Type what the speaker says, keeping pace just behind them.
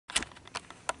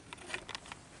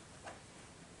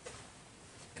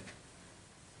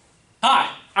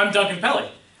I'm Duncan Pelley.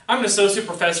 I'm an associate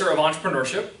professor of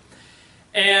entrepreneurship,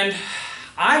 and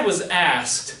I was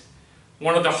asked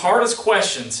one of the hardest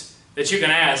questions that you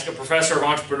can ask a professor of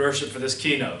entrepreneurship for this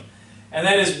keynote, and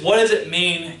that is, what does it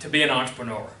mean to be an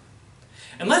entrepreneur?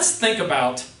 And let's think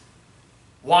about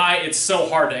why it's so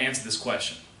hard to answer this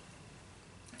question.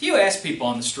 If you ask people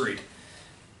on the street,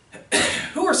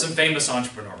 who are some famous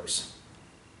entrepreneurs?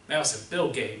 They all say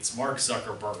Bill Gates, Mark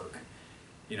Zuckerberg,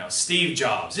 Steve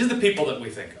Jobs. These are the people that we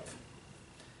think of.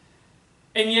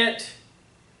 And yet,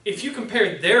 if you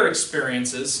compare their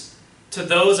experiences to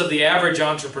those of the average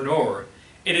entrepreneur,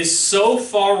 it is so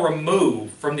far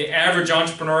removed from the average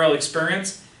entrepreneurial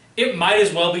experience, it might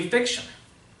as well be fiction.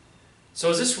 So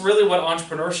is this really what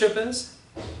entrepreneurship is?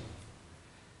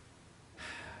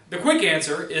 The quick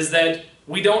answer is that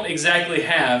we don't exactly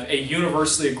have a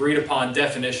universally agreed upon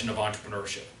definition of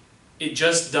entrepreneurship. It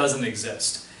just doesn't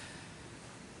exist.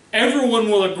 Everyone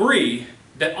will agree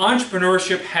that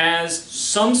entrepreneurship has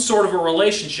some sort of a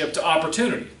relationship to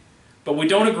opportunity, but we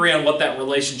don't agree on what that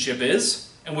relationship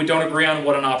is, and we don't agree on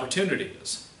what an opportunity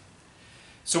is.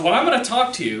 So what I'm going to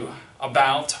talk to you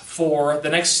about for the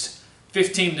next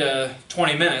 15 to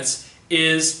 20 minutes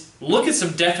is look at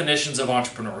some definitions of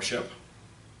entrepreneurship,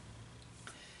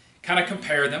 kind of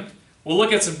compare them. We'll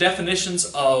look at some definitions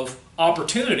of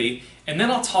opportunity, and then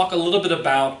I'll talk a little bit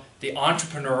about the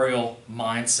entrepreneurial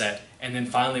mindset, and then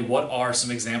finally, what are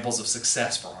some examples of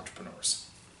success for entrepreneurs.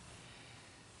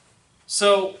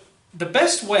 So the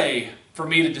best way for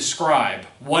me to describe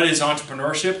what is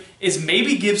entrepreneurship is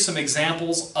maybe give some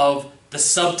examples of the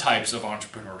subtypes of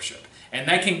entrepreneurship. And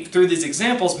that can, through these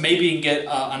examples, maybe you can get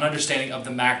an understanding of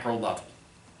the macro level.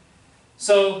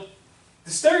 So the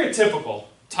stereotypical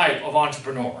type of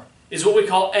entrepreneur is what we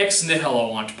call ex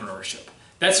nihilo entrepreneurship.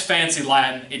 That's fancy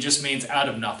Latin. It just means out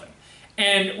of nothing.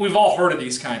 And we've all heard of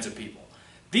these kinds of people.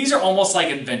 These are almost like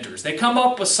inventors. They come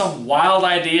up with some wild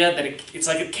idea that it's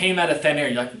like it came out of thin air.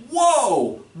 You're like,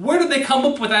 whoa, where did they come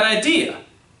up with that idea?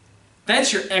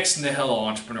 That's your ex nihilo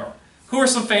entrepreneur. Who are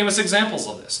some famous examples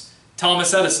of this?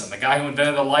 Thomas Edison, the guy who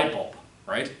invented the light bulb,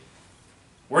 right?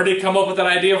 Where did he come up with that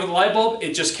idea for the light bulb?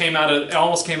 It just came out of, it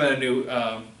almost came out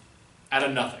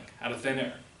of nothing, out of thin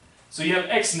air. So you have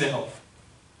ex nihilo.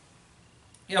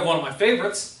 You have one of my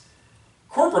favorites,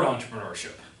 corporate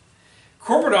entrepreneurship.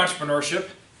 Corporate entrepreneurship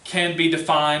can be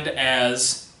defined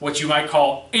as what you might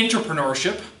call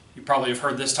entrepreneurship. You probably have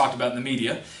heard this talked about in the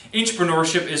media.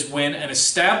 Entrepreneurship is when an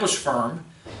established firm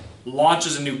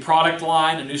launches a new product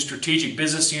line, a new strategic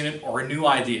business unit, or a new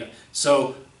idea.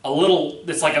 So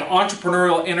it's like an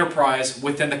entrepreneurial enterprise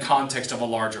within the context of a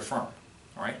larger firm.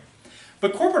 All right?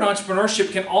 But corporate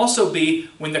entrepreneurship can also be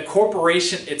when the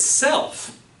corporation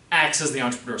itself acts as the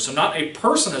entrepreneur. So not a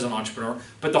person as an entrepreneur,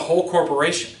 but the whole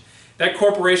corporation. That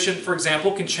corporation, for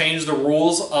example, can change the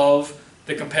rules of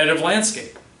the competitive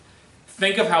landscape.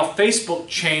 Think of how Facebook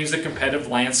changed the competitive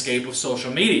landscape of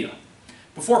social media.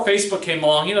 Before Facebook came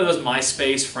along, there was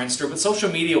MySpace, Friendster, but social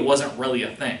media wasn't really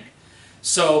a thing.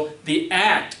 So the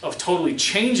act of totally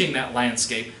changing that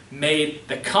landscape made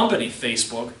the company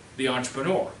Facebook the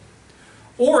entrepreneur.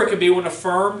 Or it could be when a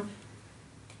firm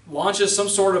launches some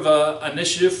sort of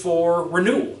initiative for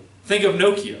renewal. Think of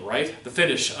Nokia, right? The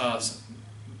Finnish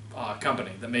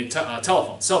company that made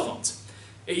cell phones.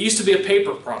 It used to be a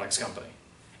paper products company,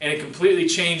 and it completely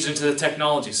changed into the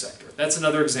technology sector. That's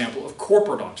another example of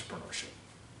corporate entrepreneurship.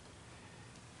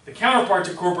 The counterpart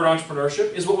to corporate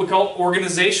entrepreneurship is what we call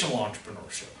organizational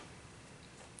entrepreneurship.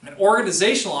 And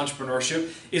organizational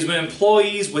entrepreneurship is when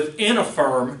employees within a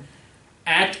firm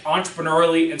act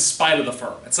entrepreneurially in spite of the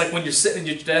firm. It's like when you're sitting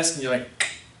at your desk and you're like,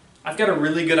 I've got a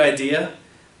really good idea,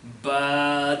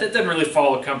 but that doesn't really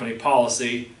follow company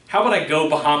policy. How about I go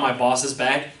behind my boss's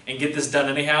back and get this done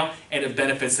anyhow, and it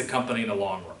benefits the company in the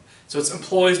long run. So it's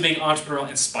employees being entrepreneurial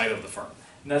in spite of the firm.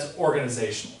 And that's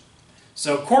organizational.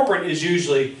 So corporate is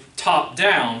usually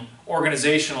top-down.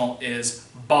 Organizational is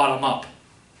bottom-up.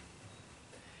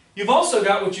 You've also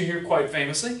got what you hear quite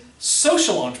famously,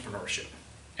 social entrepreneurship.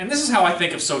 And this is how I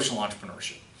think of social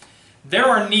entrepreneurship. There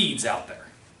are needs out there.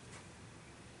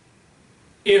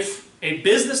 If a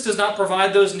business does not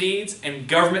provide those needs and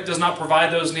government does not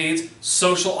provide those needs,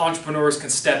 social entrepreneurs can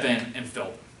step in and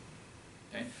fill them.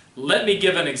 Okay? Let me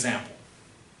give an example.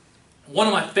 One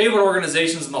of my favorite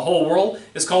organizations in the whole world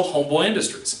is called Homeboy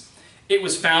Industries. It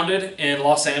was founded in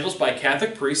Los Angeles by a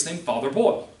Catholic priest named Father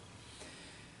Boyle.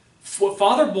 What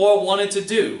Father Boyle wanted to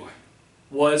do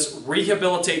was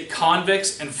rehabilitate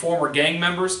convicts and former gang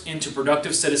members into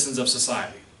productive citizens of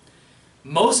society.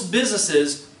 Most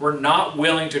businesses were not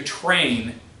willing to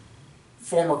train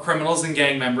former criminals and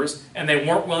gang members, and they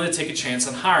weren't willing to take a chance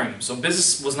on hiring them, so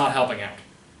business was not helping out.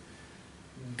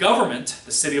 Government,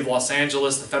 the city of Los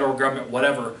Angeles, the federal government,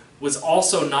 whatever, was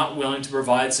also not willing to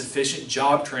provide sufficient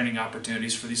job training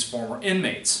opportunities for these former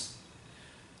inmates.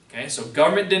 Okay, so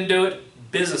government didn't do it,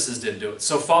 businesses didn't do it.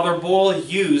 So Father Boyle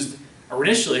used,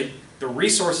 initially, the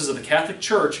resources of the Catholic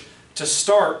Church to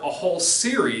start a whole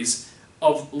series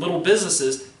of little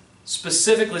businesses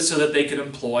specifically so that they could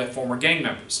employ former gang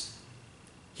members.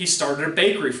 He started a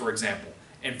bakery, for example.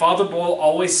 And Father Boyle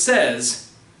always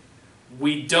says,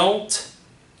 we don't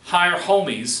hire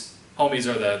homies. Homies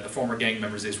are the former gang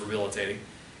members he's rehabilitating.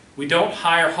 We don't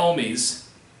hire homies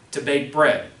to bake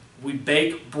bread. We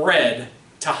bake bread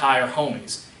to hire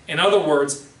homies. In other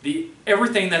words,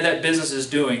 everything that business is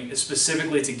doing is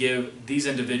specifically to give these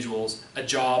individuals a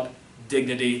job,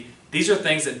 dignity. These are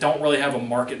things that don't really have a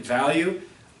market value,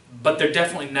 but they're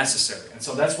definitely necessary. And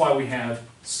so that's why we have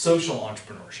social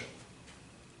entrepreneurship.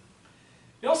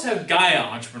 We also have Gaia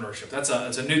entrepreneurship. That's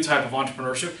a new type of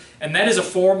entrepreneurship, and that is a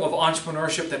form of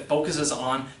entrepreneurship that focuses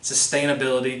on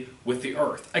sustainability with the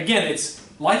earth. Again, it's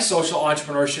like social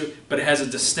entrepreneurship, but it has a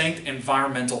distinct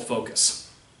environmental focus.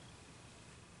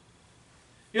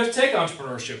 You have tech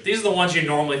entrepreneurship. These are the ones you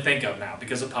normally think of now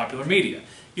because of popular media.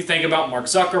 You think about Mark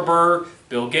Zuckerberg,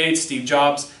 Bill Gates, Steve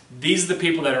Jobs. These are the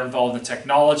people that are involved in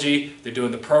technology. They're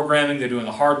doing the programming, they're doing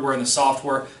the hardware and the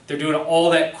software. They're doing all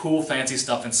that cool, fancy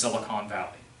stuff in Silicon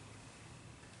Valley.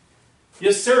 You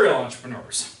have serial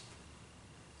entrepreneurs.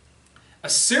 A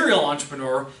serial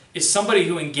entrepreneur is somebody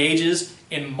who engages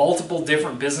in multiple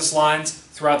different business lines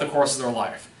throughout the course of their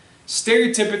life.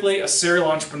 Stereotypically, a serial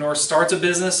entrepreneur starts a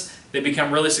business, they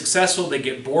become really successful, they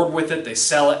get bored with it, they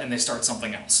sell it, and they start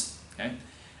something else. Okay?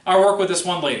 I work with this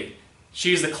one lady.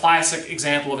 She's the classic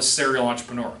example of a serial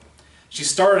entrepreneur. She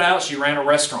started out, she ran a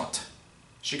restaurant.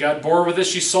 She got bored with it,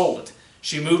 she sold it.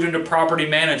 She moved into property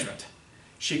management.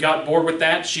 She got bored with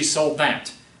that, she sold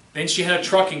that. Then she had a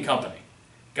trucking company.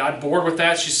 Got bored with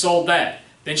that, she sold that.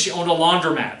 Then she owned a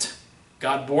laundromat.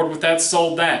 Got bored with that,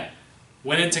 sold that.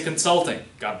 Went into consulting.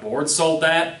 Got bored, sold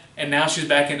that, and now she's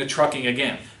back into trucking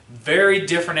again. Very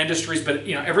different industries, but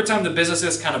every time the business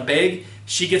is kind of big,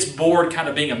 she gets bored kind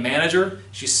of being a manager.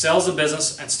 She sells the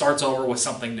business and starts over with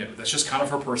something new. That's just kind of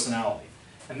her personality.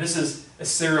 And this is a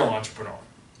serial entrepreneur.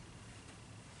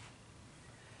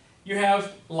 You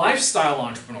have lifestyle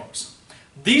entrepreneurs.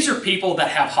 These are people that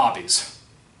have hobbies,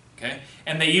 okay?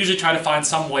 And they usually try to find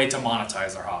some way to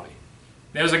monetize their hobby.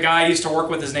 There's a guy I used to work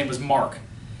with, his name was Mark.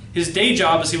 His day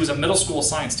job is he was a middle school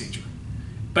science teacher.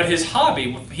 But his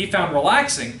hobby, what he found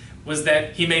relaxing, was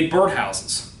that he made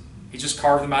birdhouses. He just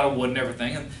carved them out of wood and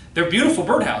everything, and they're beautiful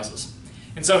birdhouses.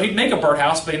 And so he'd make a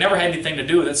birdhouse, but he never had anything to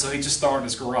do with it, so he'd just throw it in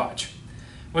his garage.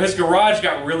 Well, his garage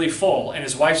got really full, and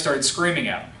his wife started screaming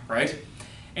at him, right?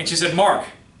 And she said, Mark,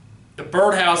 the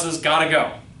birdhouses gotta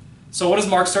go. So what does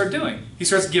Mark start doing? He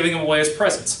starts giving them away as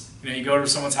presents. You go to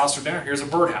someone's house for dinner, here's a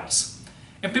birdhouse.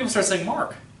 And people start saying,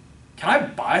 Mark, can I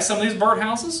buy some of these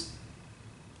birdhouses?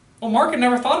 Well, Mark had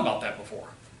never thought about that before.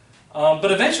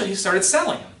 But eventually he started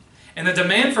selling them. And the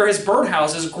demand for his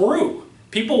birdhouses grew.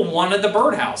 People wanted the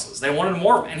birdhouses. They wanted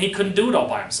more of them, and he couldn't do it all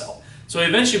by himself. So he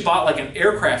eventually bought like an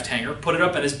aircraft hangar, put it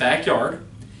up in his backyard,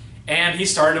 and he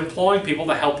started employing people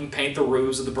to help him paint the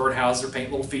roofs of the birdhouses or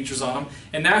paint little features on them.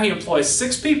 And now he employs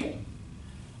 6 people,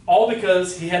 all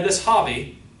because he had this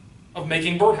hobby of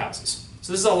making birdhouses.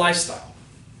 So this is a lifestyle.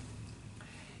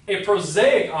 A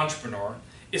prosaic entrepreneur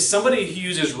is somebody who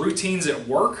uses routines at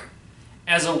work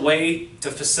as a way to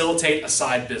facilitate a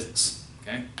side business.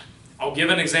 Okay? I'll give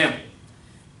an example.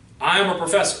 I am a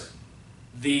professor.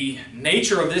 The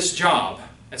nature of this job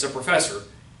as a professor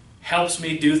helps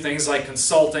me do things like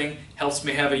consulting, helps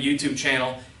me have a YouTube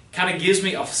channel, kind of gives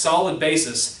me a solid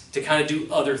basis to kind of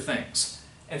do other things.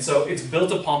 And so it's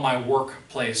built upon my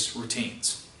workplace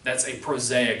routines. That's a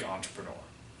prosaic entrepreneur.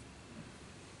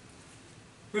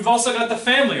 We've also got the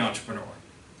family entrepreneur.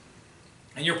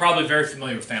 And you're probably very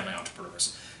familiar with family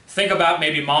entrepreneurs. Think about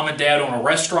maybe mom and dad own a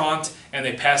restaurant and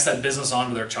they pass that business on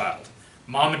to their child.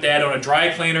 Mom and dad own a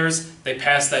dry cleaners, they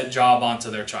pass that job on to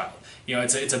their child.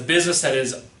 It's a business that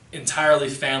is entirely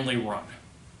family run.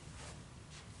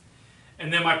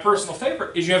 And then my personal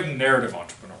favorite is you have narrative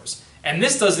entrepreneurs. And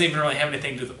this doesn't even really have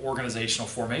anything to do with organizational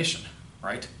formation,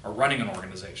 right? Or running an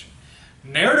organization.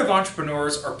 Narrative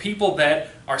entrepreneurs are people that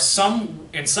are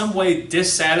in some way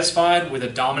dissatisfied with a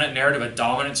dominant narrative, a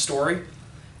dominant story.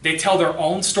 They tell their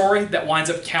own story that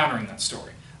winds up countering that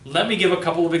story. Let me give a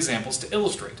couple of examples to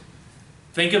illustrate.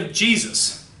 Think of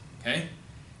Jesus. Okay?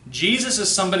 Jesus is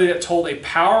somebody that told a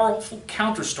powerful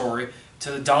counter story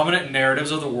to the dominant narratives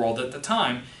of the world at the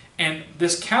time, and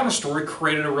this counter story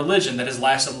created a religion that has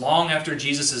lasted long after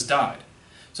Jesus has died.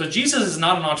 So Jesus is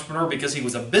not an entrepreneur because he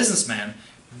was a businessman,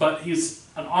 but he's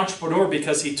an entrepreneur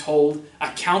because he told a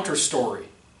counter story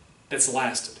that's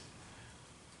lasted.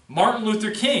 Martin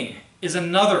Luther King is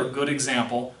another good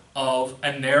example of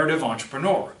a narrative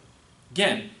entrepreneur.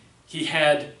 Again, he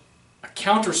had a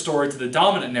counter story to the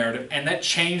dominant narrative, and that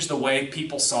changed the way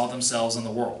people saw themselves in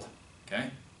the world. Okay?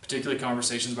 Particularly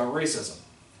conversations about racism.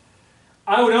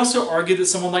 I would also argue that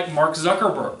someone like Mark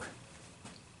Zuckerberg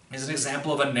is an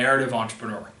example of a narrative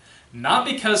entrepreneur. Not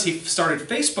because he started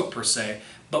Facebook per se,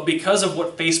 but because of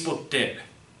what Facebook did.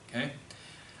 Okay?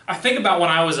 I think about when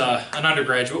I was an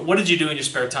undergraduate, what did you do in your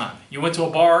spare time? You went to a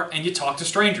bar and you talked to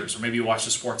strangers, or maybe you watched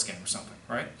a sports game or something,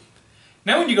 right?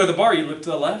 Now when you go to the bar, you look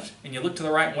to the left and you look to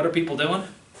the right, and what are people doing?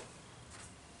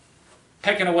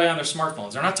 Pecking away on their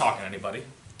smartphones. They're not talking to anybody.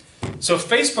 So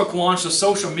Facebook launched a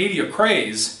social media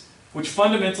craze which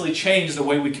fundamentally changed the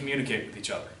way we communicate with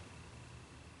each other.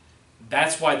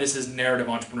 That's why this is narrative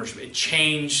entrepreneurship. It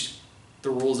changed the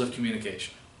rules of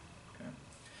communication. Okay?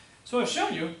 So I've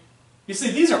shown you, you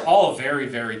see these are all very,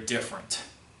 very different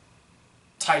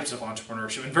types of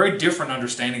entrepreneurship and very different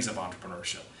understandings of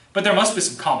entrepreneurship. But there must be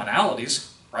some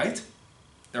commonalities, right?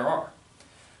 There are.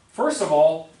 First of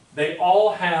all, they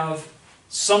all have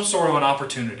some sort of an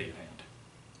opportunity at hand.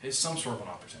 It's some sort of an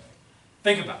opportunity.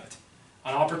 Think about it.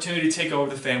 An opportunity to take over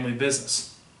the family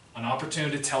business. An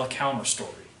opportunity to tell a counter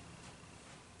story.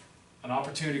 An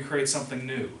opportunity to create something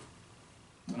new.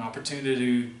 An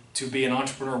opportunity to be an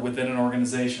entrepreneur within an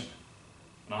organization.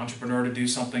 An entrepreneur to do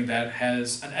something that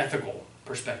has an ethical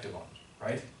perspective on it,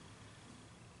 right?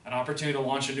 An opportunity to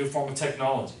launch a new form of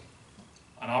technology.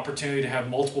 An opportunity to have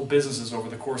multiple businesses over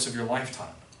the course of your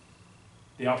lifetime.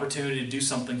 The opportunity to do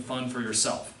something fun for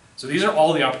yourself. So these are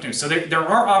all the opportunities. So there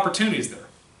are opportunities there.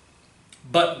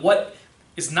 But what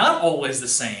is not always the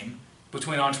same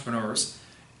between entrepreneurs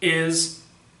is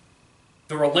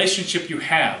the relationship you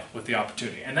have with the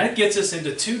opportunity. And that gets us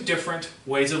into two different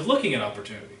ways of looking at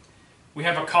opportunity. We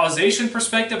have a causation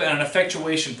perspective and an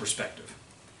effectuation perspective.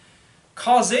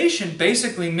 Causation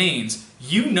basically means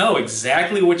you know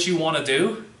exactly what you want to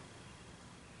do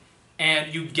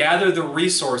and you gather the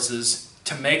resources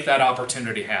to make that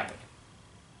opportunity happen.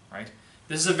 Right?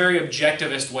 This is a very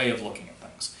objectivist way of looking at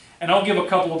things. And I'll give a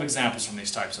couple of examples from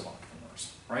these types of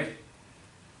entrepreneurs. Right?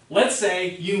 Let's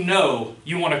say you know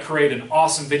you want to create an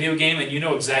awesome video game and you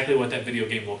know exactly what that video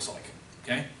game looks like.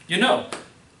 Okay? You know.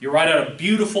 You write out a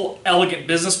beautiful, elegant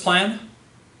business plan.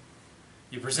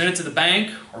 You present it to the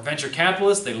bank or venture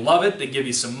capitalists. They love it. They give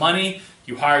you some money.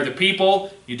 You hire the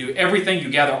people. You do everything. You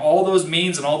gather all those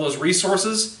means and all those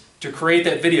resources to create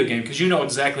that video game because you know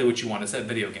exactly what you want. It's that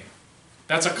video game.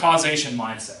 That's a causation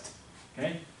mindset.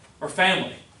 Okay? Or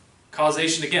family.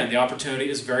 Causation, again, the opportunity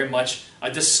is very much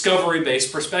a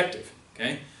discovery-based perspective.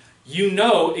 Okay? You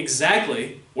know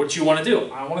exactly what you want to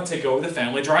do. I want to take over the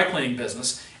family dry cleaning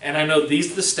business, and I know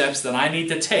these are the steps that I need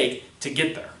to take to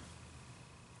get there.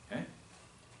 Okay?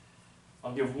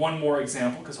 I'll give one more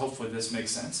example because hopefully this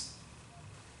makes sense.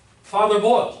 Father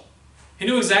Boyle. He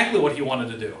knew exactly what he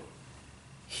wanted to do.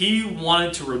 He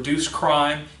wanted to reduce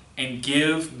crime and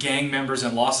give gang members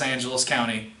in Los Angeles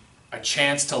County a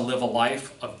chance to live a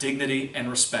life of dignity and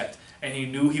respect. And he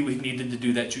knew he needed to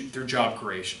do that through job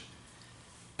creation.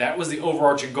 That was the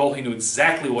overarching goal. He knew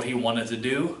exactly what he wanted to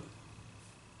do,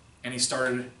 and he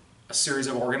started a series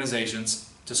of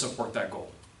organizations to support that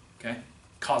goal. Okay?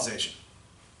 Causation.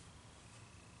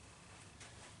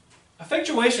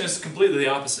 Effectuation is completely the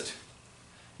opposite.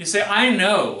 You say, I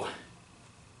know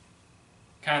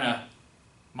kind of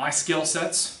my skill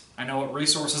sets. I know what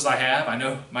resources I have. I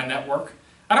know my network.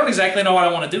 I don't exactly know what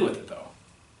I want to do with it, though.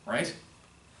 Right?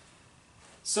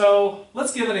 So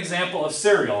let's give an example of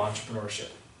serial entrepreneurship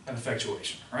and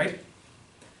effectuation, right?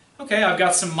 Okay, I've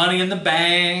got some money in the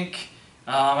bank.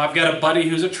 I've got a buddy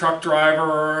who's a truck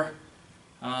driver.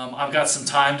 I've got some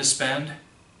time to spend.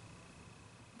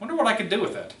 Wonder what I could do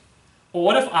with it. Well,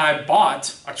 what if I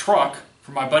bought a truck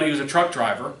from my buddy who's a truck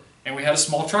driver and we had a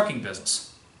small trucking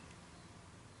business?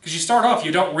 Because you start off,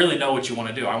 you don't really know what you want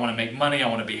to do. I want to make money. I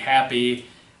want to be happy.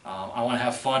 I want to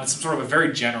have fun. It's some sort of a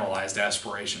very generalized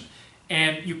aspiration.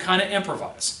 And you kind of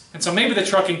improvise. And so maybe the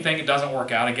trucking thing, it doesn't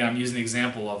work out. Again, I'm using the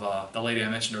example of the lady I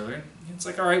mentioned earlier. It's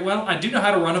like, all right, well, I do know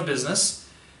how to run a business.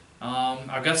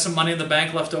 I've got some money in the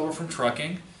bank left over from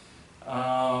trucking.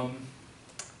 Yeah,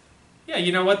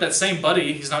 you know what? That same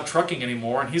buddy, he's not trucking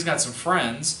anymore, and he's got some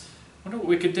friends. I wonder what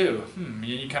we could do.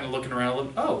 You're kind of looking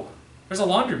around. Oh, there's a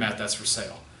laundromat that's for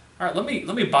sale. All right, let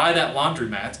me buy that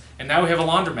laundromat, and now we have a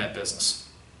laundromat business.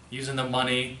 Using the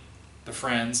money, the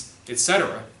friends,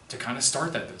 etc., to kind of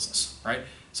start that business, right?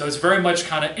 So it's very much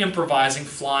kind of improvising,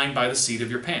 flying by the seat of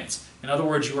your pants. In other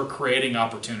words, you are creating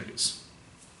opportunities.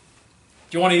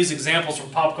 If you want to use examples from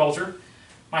pop culture,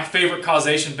 my favorite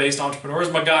causation-based entrepreneur is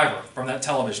MacGyver from that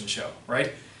television show,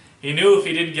 right? He knew if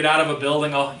he didn't get out of a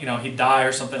building, he'd die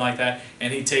or something like that,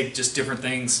 and he'd take just different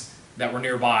things that were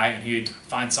nearby, and he'd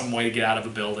find some way to get out of a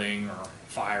building or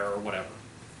fire or whatever.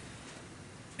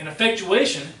 And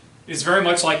effectuation is very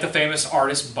much like the famous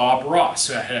artist Bob Ross,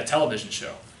 who had a television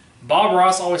show. Bob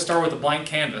Ross always started with a blank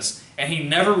canvas, and he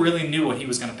never really knew what he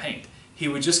was going to paint. He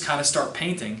would just kind of start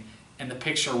painting, and the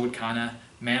picture would kind of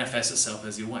manifest itself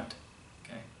as he went.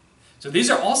 Okay? So these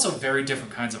are also very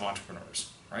different kinds of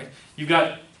entrepreneurs, right? You've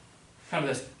got kind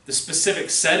of the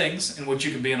specific settings in which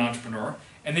you can be an entrepreneur,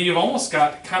 and then you've almost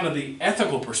got kind of the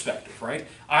ethical perspective, right?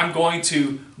 I'm going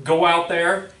to go out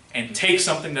there and take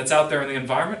something that's out there in the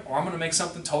environment, or I'm going to make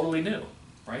something totally new,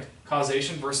 right?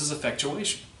 Causation versus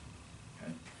effectuation.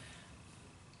 Okay?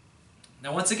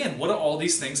 Now, once again, what do all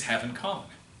these things have in common,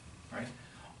 right?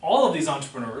 All of these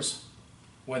entrepreneurs,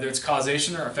 whether it's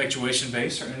causation or effectuation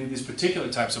based or any of these particular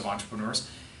types of entrepreneurs,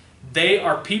 they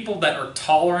are people that are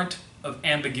tolerant of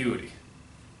ambiguity.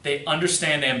 They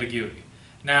understand ambiguity.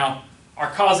 Now, our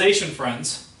causation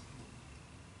friends,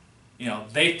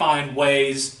 they find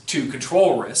ways to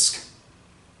control risk.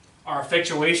 Our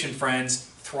effectuation friends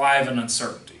thrive in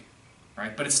uncertainty,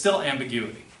 right? But it's still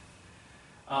ambiguity.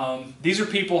 These are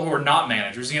people who are not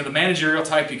managers. The managerial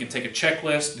type, you can take a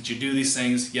checklist, that you do these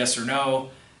things, yes or no.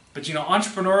 But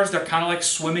entrepreneurs, they're kind of like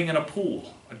swimming in a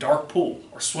pool, a dark pool,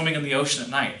 or swimming in the ocean at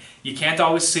night. You can't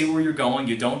always see where you're going,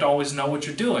 you don't always know what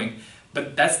you're doing,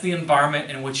 but that's the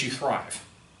environment in which you thrive.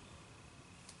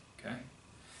 Okay?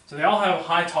 So they all have a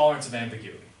high tolerance of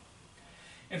ambiguity.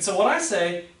 And so what I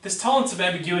say, this tolerance of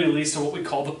ambiguity leads to what we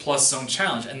call the plus zone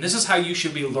challenge. And this is how you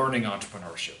should be learning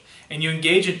entrepreneurship. And you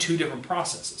engage in two different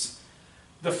processes.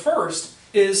 The first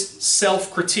is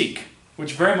self-critique,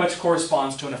 which very much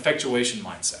corresponds to an effectuation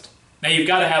mindset. Now you've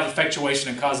got to have effectuation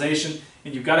and causation,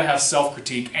 and you've got to have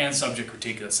self-critique and subject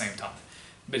critique at the same time.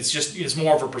 But it's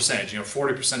more of a percentage,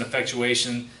 40%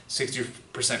 effectuation,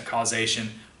 60% causation,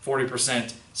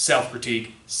 40%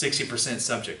 self-critique, 60%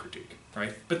 subject critique,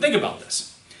 right? But think about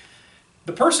this.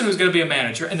 The person who's going to be a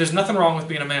manager, and there's nothing wrong with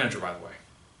being a manager, by the way,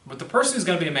 but the person who's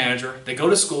going to be a manager, they go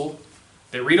to school,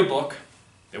 they read a book,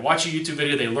 they watch a YouTube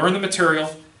video, they learn the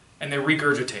material, and they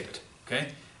regurgitate it, okay?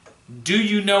 Do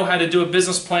you know how to do a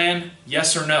business plan?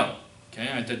 Yes or no? Okay,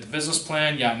 I did the business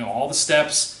plan, yeah, I know all the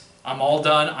steps, I'm all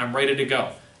done, I'm ready to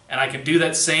go. And I can do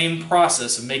that same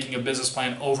process of making a business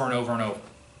plan over and over and over,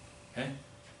 okay?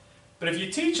 But if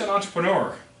you teach an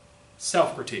entrepreneur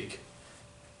self-critique,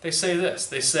 they say this,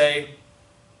 they say,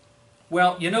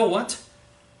 well, you know what?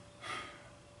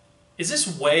 Is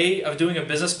this way of doing a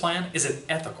business plan, is it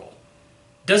ethical?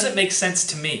 Does it make sense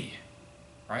to me?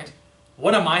 Right?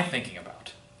 What am I thinking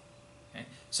about? Okay?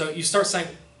 So you start saying,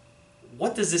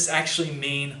 what does this actually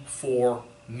mean for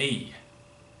me?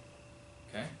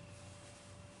 Okay?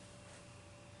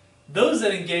 Those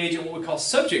that engage in what we call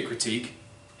subject critique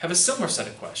have a similar set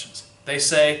of questions. They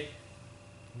say,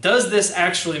 does this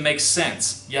actually make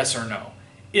sense? Yes or no?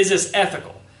 Is this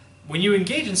ethical? When you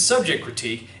engage in subject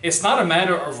critique, it's not a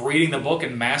matter of reading the book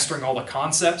and mastering all the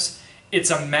concepts.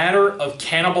 It's a matter of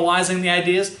cannibalizing the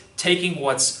ideas, taking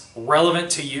what's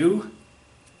relevant to you,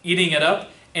 eating it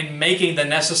up, and making the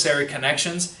necessary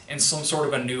connections in some sort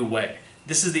of a new way.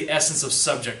 This is the essence of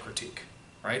subject critique,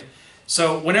 right?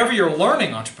 So whenever you're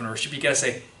learning entrepreneurship, you got to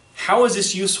say, how is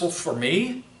this useful for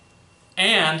me?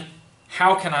 And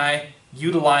how can I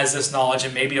utilize this knowledge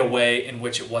in maybe a way in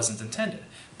which it wasn't intended?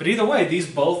 But either way, these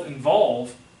both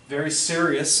involve very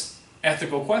serious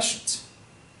ethical questions.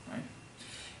 Right?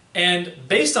 And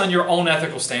based on your own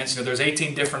ethical stance, there's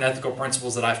 18 different ethical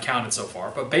principles that I've counted so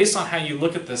far, but based on how you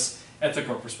look at this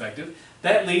ethical perspective,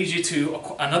 that leads you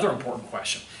to another important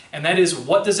question, and that is,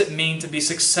 what does it mean to be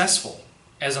successful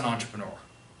as an entrepreneur?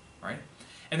 Right?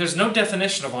 And there's no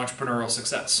definition of entrepreneurial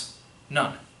success.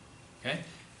 None. Okay?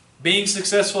 Being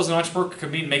successful as an entrepreneur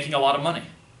could mean making a lot of money.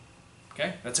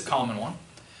 Okay? That's a common one.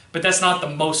 But that's not the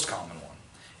most common one.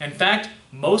 In fact,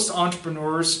 most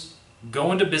entrepreneurs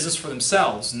go into business for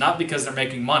themselves, not because they're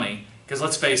making money, because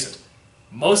let's face it,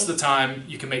 most of the time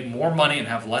you can make more money and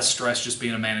have less stress just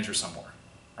being a manager somewhere,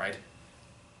 right?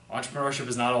 Entrepreneurship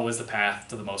is not always the path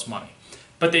to the most money.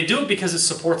 But they do it because it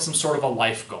supports some sort of a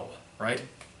life goal, right?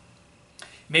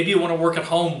 Maybe you want to work at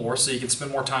home more so you can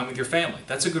spend more time with your family.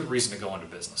 That's a good reason to go into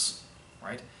business,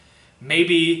 right?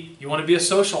 Maybe you want to be a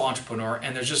social entrepreneur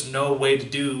and there's just no way to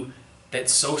do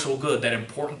that social good, that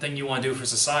important thing you want to do for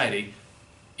society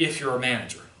if you're a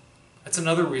manager. That's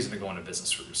another reason to go into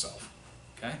business for yourself.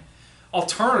 Okay?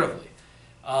 Alternatively,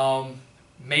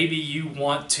 maybe you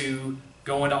want to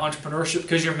go into entrepreneurship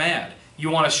because you're mad. You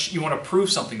want to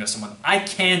prove something to someone. I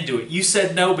can do it. You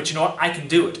said no, but you know what? I can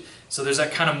do it. So there's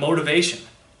that kind of motivation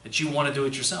that you want to do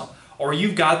it yourself. Or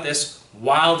you've got this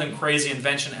wild and crazy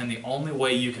invention, and the only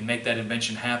way you can make that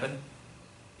invention happen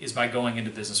is by going into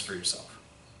business for yourself.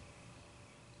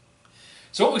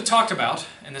 So what we've talked about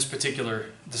in this particular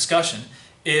discussion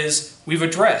is we've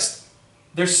addressed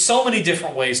there's so many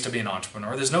different ways to be an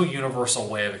entrepreneur. There's no universal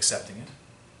way of accepting it.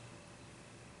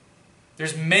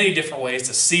 There's many different ways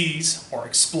to seize or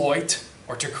exploit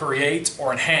or to create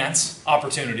or enhance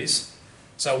opportunities.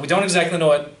 So we don't exactly know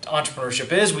what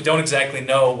entrepreneurship is. We don't exactly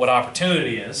know what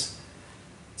opportunity is.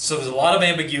 So there's a lot of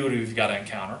ambiguity we've got to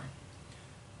encounter.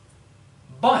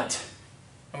 But,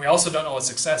 and we also don't know what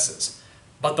success is.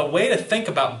 But the way to think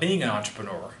about being an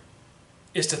entrepreneur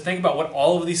is to think about what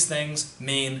all of these things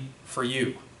mean for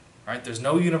you. Right? There's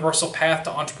no universal path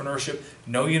to entrepreneurship,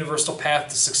 no universal path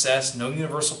to success, no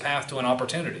universal path to an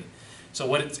opportunity. So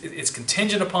what it's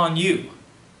contingent upon you,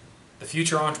 the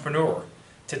future entrepreneur,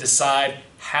 to decide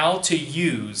how to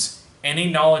use any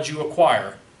knowledge you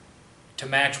acquire to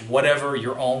match whatever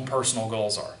your own personal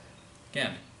goals are.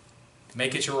 Again,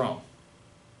 make it your own.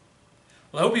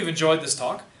 Well, I hope you've enjoyed this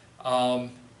talk.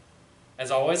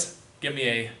 As always, give me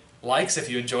a likes if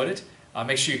you enjoyed it.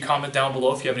 Make sure you comment down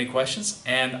below if you have any questions,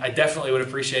 and I definitely would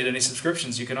appreciate any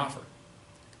subscriptions you can offer.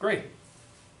 Great.